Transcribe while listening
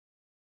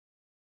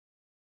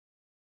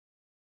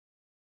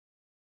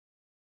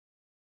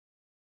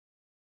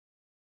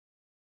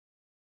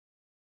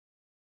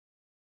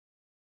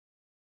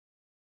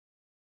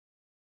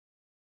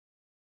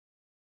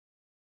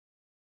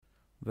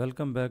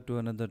Welcome back to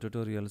another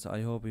tutorials.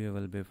 I hope you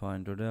will be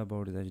fine. Today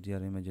about the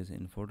HDR images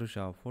in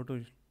Photoshop.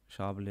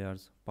 Photoshop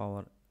layers,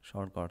 power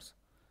shortcuts.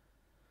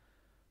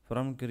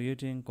 From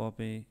creating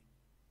copy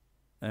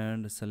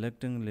and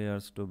selecting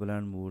layers to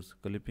blend modes,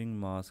 clipping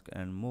mask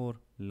and more,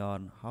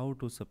 learn how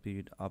to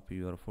speed up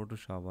your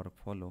Photoshop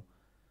workflow.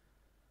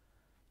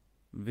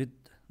 With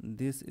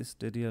these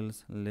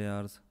tutorials,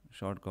 layers,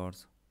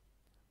 shortcuts.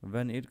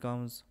 When it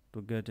comes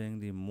to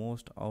getting the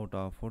most out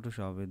of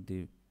Photoshop with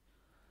the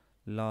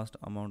last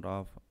amount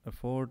of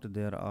effort,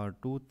 there are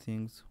two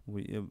things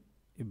we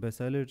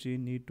basically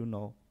need to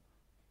know: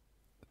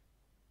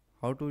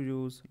 how to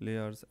use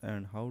layers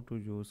and how to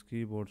use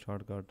keyboard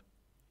shortcut.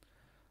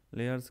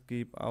 Layers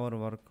keep our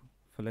work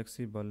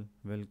flexible,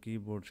 while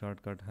keyboard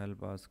shortcut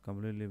help us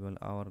complete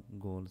our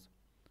goals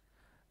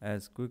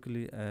as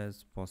quickly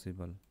as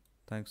possible.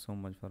 Thanks so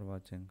much for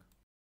watching.